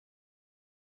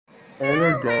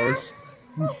Alright guys,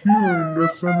 we're here in the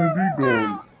San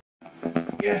Diego.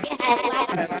 Yes.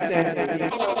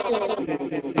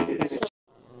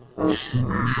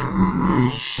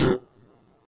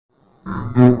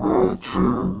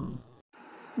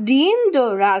 The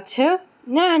Indoraptor?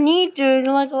 Nah, neither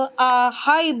like a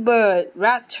hybrid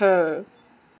raptor.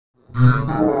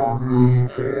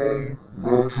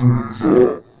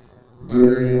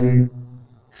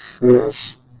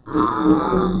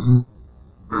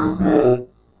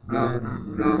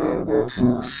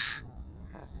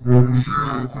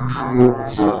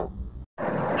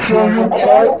 So you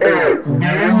call it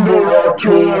the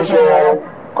Indoraptor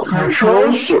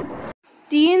creatures?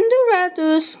 The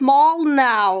Indoraptor is small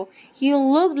now. He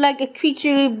looked like a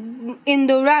creature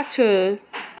Indoraptor.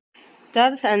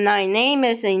 That's and my name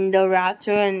is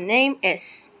Indoraptor and name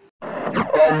is.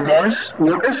 Guys,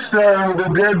 what is the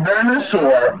dead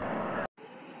dinosaur?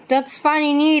 That's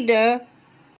funny neither.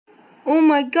 Oh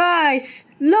my guys,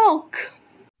 look!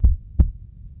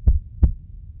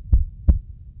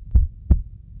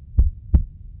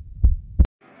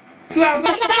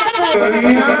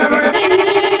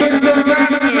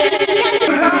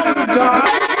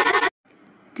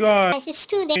 God, it's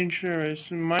too dangerous.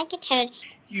 You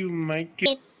might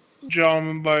get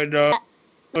jumped by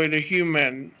the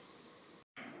human.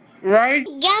 Right?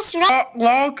 Guess right.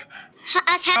 Look.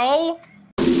 How?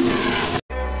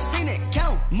 Seen it,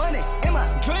 count money in my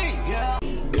dream. Yeah.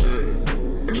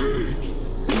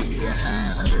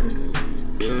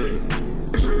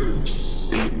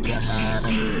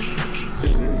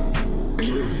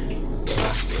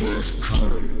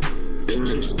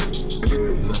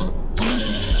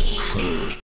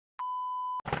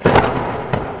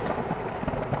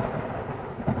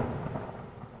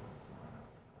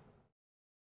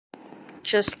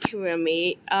 Just kill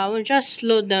me. I will just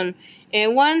slow down.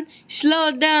 Everyone,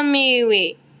 slow down me.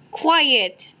 Wait.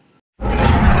 Quiet.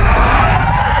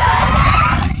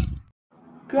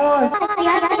 God,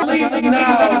 leave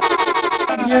now.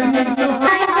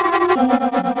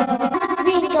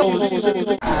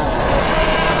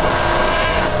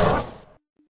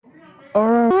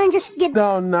 Alright, Just get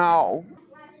down now.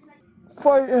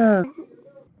 Fight it.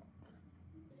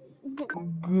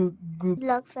 Good.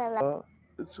 luck, fella.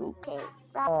 It's okay. Okay,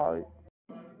 Bye.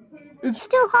 It's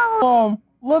too hard.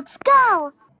 Let's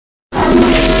Go.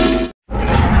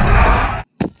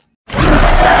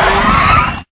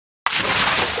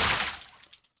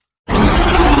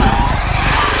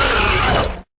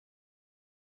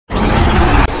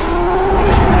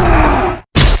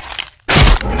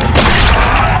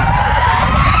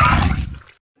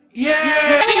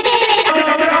 Yeah.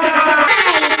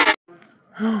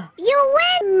 You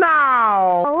win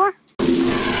Now.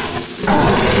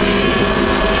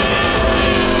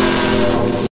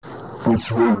 Let's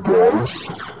go guys.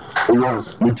 Alright,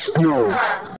 let's go.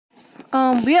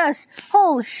 Yes.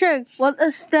 Holy shit, what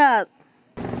is that?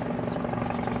 Hey,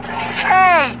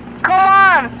 come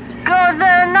on! Go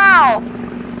there now!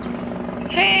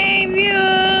 Hey,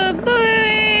 you boy!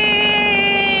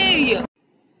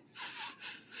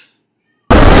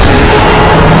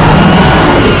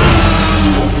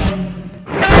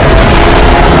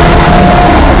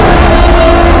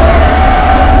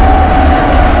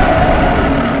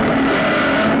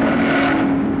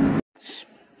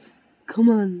 Come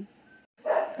on.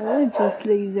 I just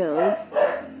lay down.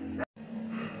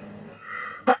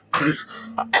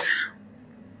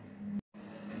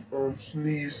 I'm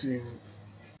sneezing.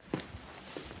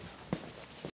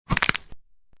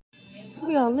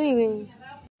 We are leaving.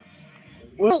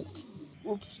 Wait.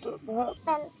 What's that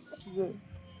happen today?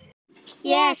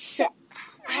 Yes,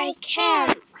 I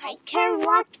can. I can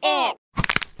walk it.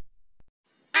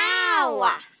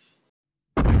 Ow!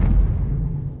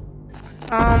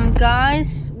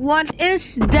 Guys, what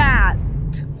is that?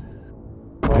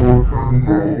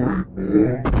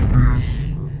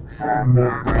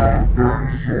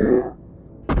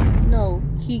 No,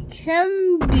 he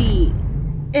can be.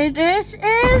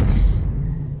 It's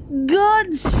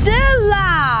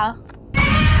Godzilla!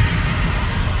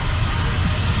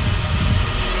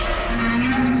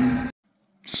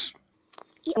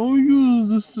 I'll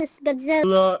use This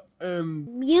Godzilla.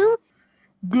 and You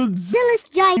Godzilla is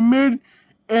giant made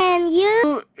and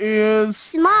you is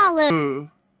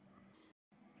smaller.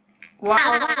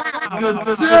 wow.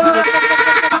 Godzilla.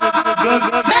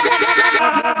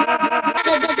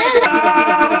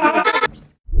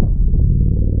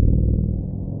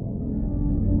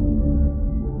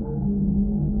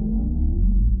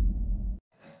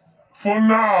 For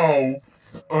now,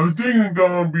 I think I'm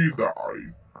gonna be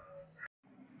die.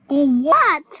 But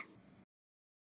what? What?